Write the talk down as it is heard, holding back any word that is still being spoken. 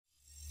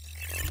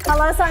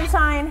Hello,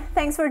 Sunshine.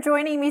 Thanks for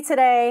joining me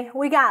today.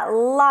 We got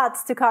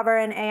lots to cover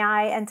in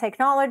AI and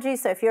technology,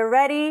 so if you're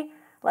ready,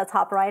 let's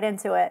hop right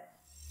into it.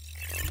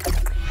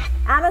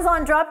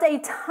 Amazon dropped a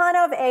ton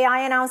of AI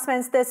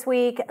announcements this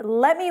week.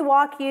 Let me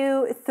walk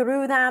you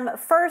through them.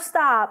 First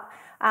up,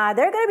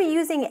 they're going to be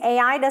using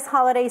AI this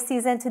holiday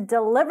season to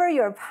deliver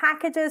your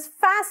packages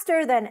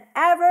faster than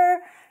ever.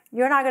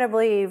 You're not going to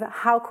believe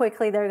how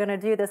quickly they're going to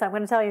do this. I'm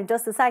going to tell you in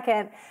just a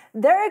second.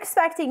 They're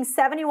expecting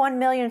 71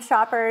 million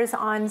shoppers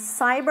on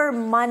Cyber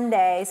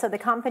Monday. So the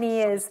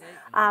company is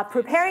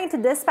preparing to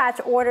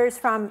dispatch orders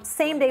from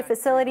same-day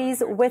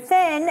facilities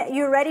within,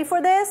 you ready for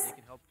this?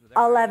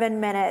 11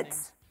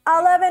 minutes.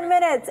 11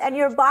 minutes, and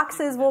your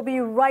boxes will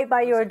be right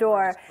by your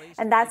door.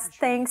 And that's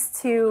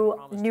thanks to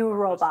new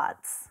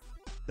robots.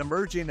 The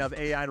merging of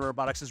AI and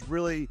robotics is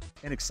really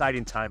an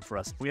exciting time for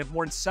us. We have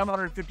more than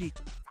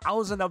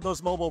 750,000 of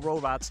those mobile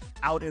robots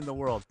out in the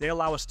world. They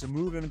allow us to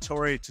move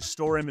inventory, to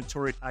store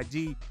inventory,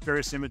 ID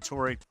various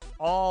inventory,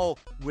 all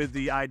with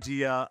the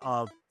idea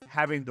of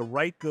having the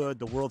right good,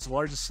 the world's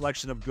largest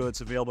selection of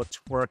goods available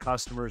for our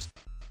customers.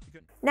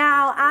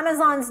 Now,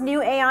 Amazon's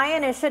new AI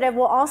initiative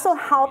will also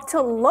help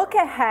to look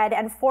ahead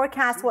and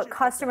forecast what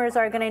customers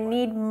are going to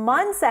need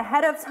months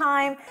ahead of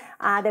time.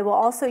 They will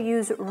also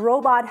use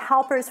robot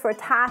helpers for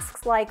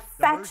tasks like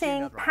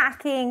fetching,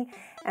 packing,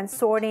 and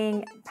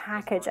sorting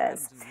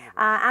packages.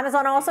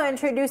 Amazon also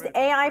introduced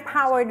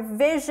AI-powered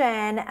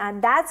vision,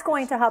 and that's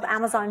going to help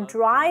Amazon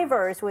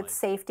drivers with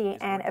safety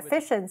and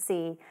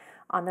efficiency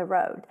on the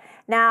road.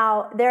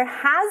 Now, there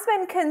has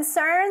been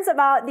concerns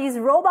about these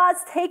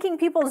robots taking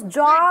people's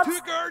jobs. They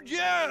took our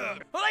jobs!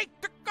 They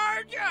took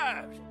our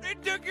jobs! They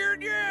took your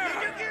jobs!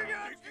 They took your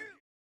jobs!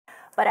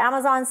 But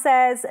Amazon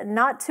says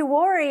not to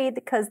worry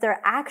because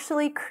they're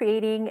actually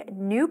creating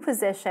new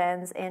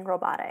positions in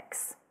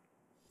robotics.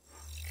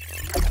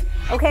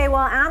 Okay,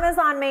 well,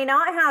 Amazon may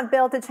not have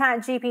built a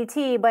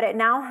ChatGPT, but it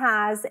now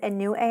has a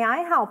new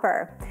AI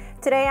helper.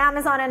 Today,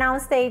 Amazon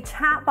announced a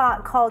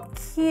chatbot called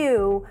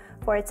Q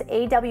for its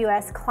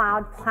AWS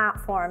cloud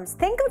platforms.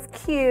 Think of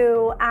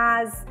Q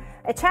as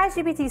a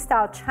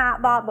ChatGPT-style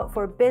chatbot, but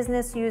for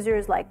business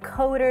users like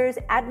coders,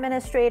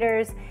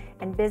 administrators,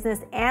 and business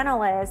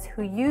analysts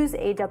who use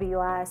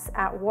AWS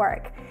at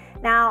work.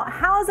 Now,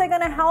 how is it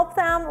going to help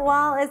them?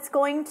 Well, it's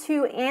going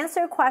to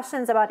answer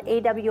questions about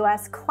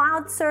AWS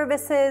cloud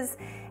services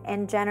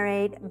and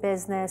generate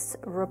business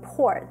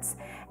reports.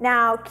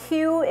 Now,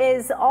 Q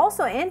is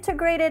also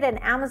integrated in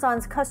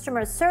Amazon's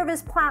customer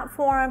service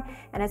platform,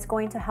 and it's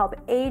going to help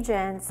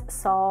agents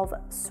solve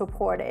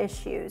support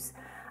issues.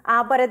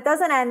 But it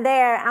doesn't end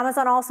there.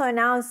 Amazon also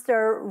announced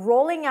they're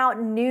rolling out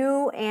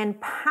new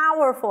and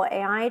powerful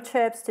AI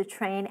chips to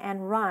train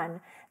and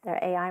run their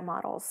AI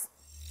models.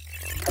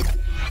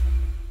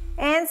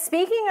 And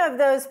speaking of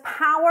those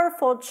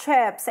powerful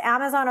chips,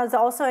 Amazon is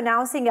also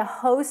announcing a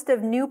host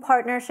of new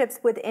partnerships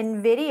with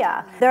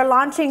NVIDIA. They're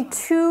launching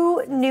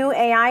two new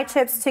AI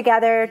chips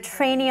together,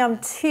 Trainium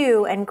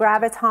 2 and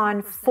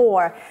Graviton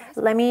 4.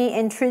 Let me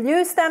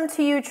introduce them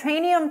to you.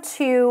 Trainium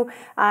 2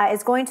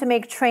 is going to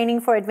make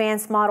training for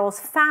advanced models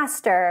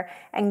faster,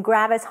 and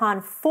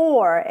Graviton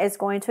 4 is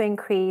going to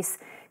increase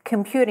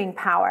computing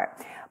power.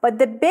 But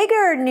the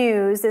bigger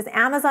news is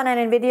Amazon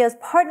and NVIDIA's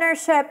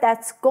partnership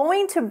that's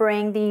going to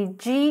bring the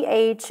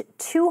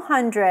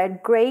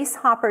GH200 Grace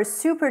Hopper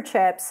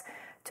superchips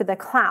to the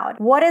cloud.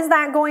 What is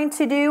that going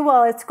to do?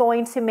 Well, it's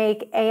going to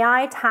make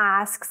AI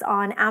tasks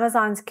on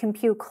Amazon's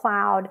compute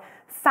cloud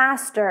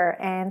faster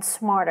and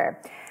smarter.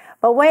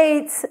 But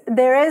wait,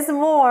 there is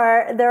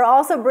more. They're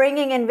also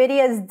bringing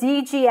NVIDIA's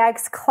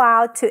DGX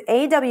cloud to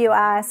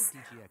AWS.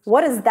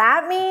 What does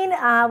that mean?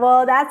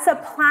 Well, that's a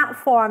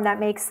platform that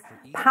makes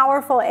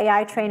powerful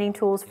AI training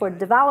tools for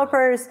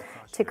developers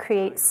to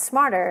create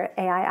smarter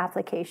AI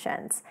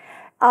applications.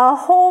 A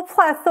whole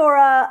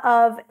plethora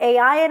of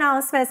AI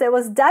announcements. It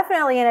was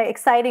definitely an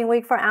exciting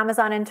week for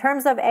Amazon in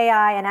terms of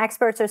AI, and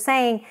experts are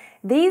saying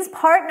these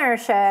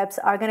partnerships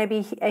are going to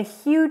be a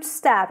huge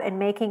step in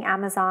making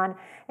Amazon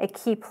a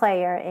key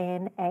player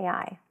in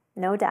AI,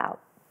 no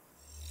doubt.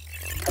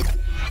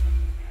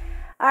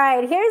 All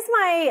right, here's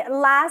my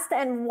last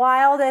and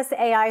wildest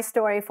AI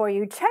story for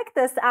you. Check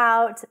this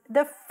out.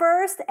 The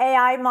first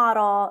AI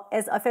model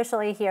is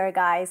officially here,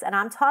 guys, and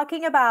I'm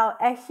talking about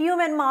a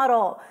human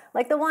model,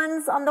 like the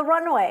ones on the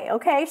runway,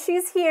 okay?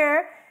 She's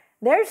here.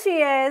 There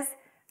she is.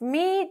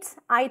 Meet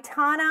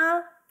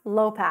Aitana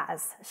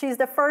Lopez. She's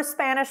the first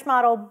Spanish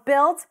model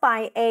built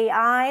by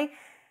AI.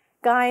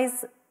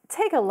 Guys,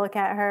 take a look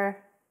at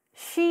her.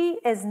 She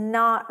is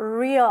not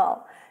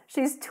real.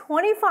 She's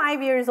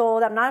 25 years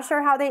old. I'm not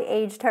sure how they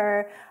aged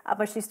her,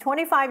 but she's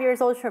 25 years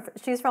old.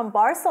 She's from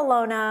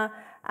Barcelona.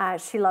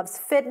 She loves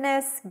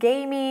fitness,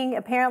 gaming,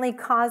 apparently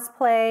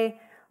cosplay,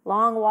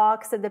 long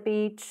walks at the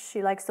beach.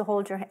 She likes to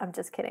hold your hand. I'm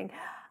just kidding.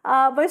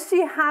 But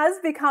she has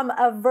become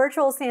a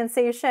virtual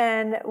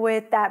sensation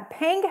with that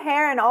pink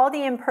hair and all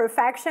the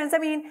imperfections. I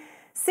mean,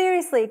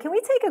 seriously, can we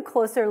take a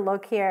closer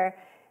look here?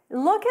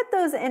 Look at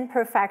those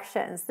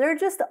imperfections. They're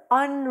just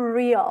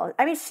unreal.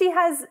 I mean, she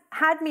has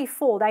had me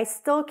fooled. I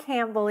still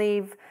can't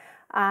believe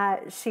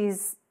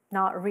she's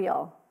not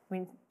real. I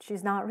mean,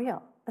 she's not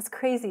real. That's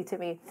crazy to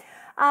me.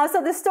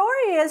 So the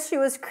story is she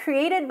was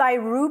created by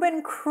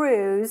Ruben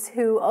Cruz,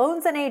 who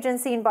owns an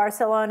agency in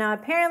Barcelona.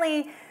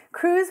 Apparently,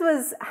 Cruz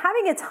was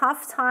having a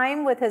tough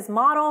time with his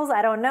models.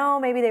 I don't know,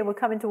 maybe they were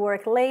coming to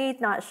work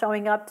late, not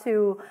showing up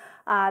to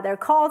their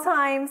call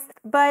times.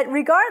 But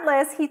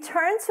regardless, he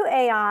turned to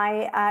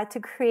AI to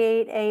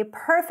create a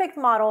perfect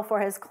model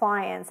for his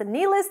clients. And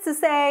needless to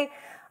say,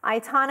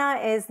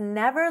 Aitana is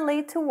never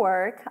late to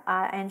work,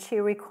 and she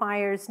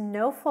requires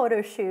no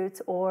photo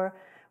shoots or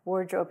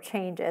wardrobe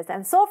changes.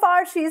 And so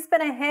far, she's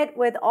been a hit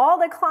with all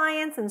the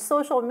clients and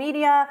social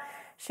media.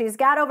 She's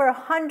got over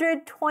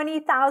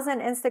 120,000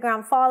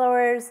 Instagram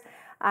followers.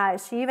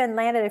 She even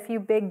landed a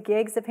few big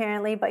gigs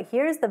apparently, but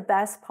here's the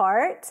best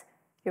part.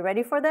 You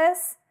ready for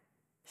this?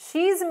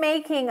 She's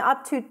making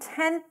up to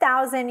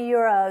 10,000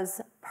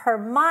 euros per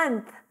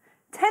month.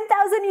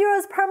 10,000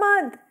 euros per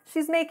month.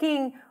 She's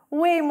making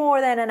way more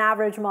than an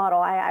average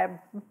model. I'm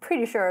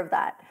pretty sure of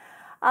that.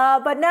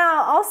 But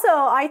now also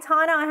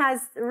Aitana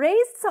has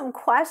raised some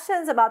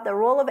questions about the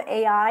role of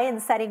AI in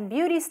setting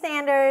beauty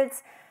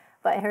standards.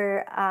 But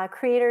her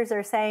creators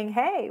are saying,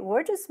 hey,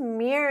 we're just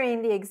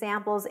mirroring the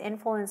examples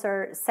influencers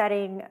are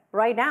setting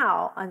right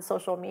now on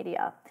social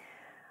media.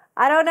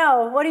 I don't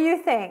know. What do you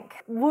think?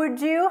 Would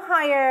you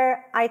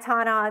hire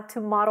Aitana to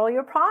model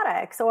your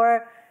products,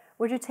 or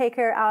would you take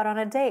her out on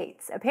a date?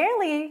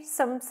 Apparently,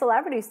 some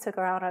celebrities took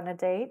her out on a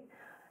date.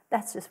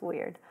 That's just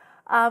weird.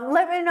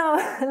 Let me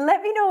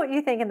know what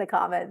you think in the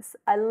comments.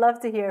 I'd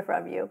love to hear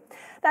from you.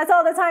 That's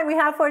all the time we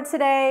have for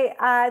today.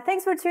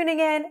 Thanks for tuning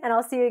in, and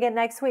I'll see you again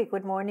next week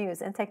with more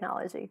news and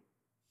technology.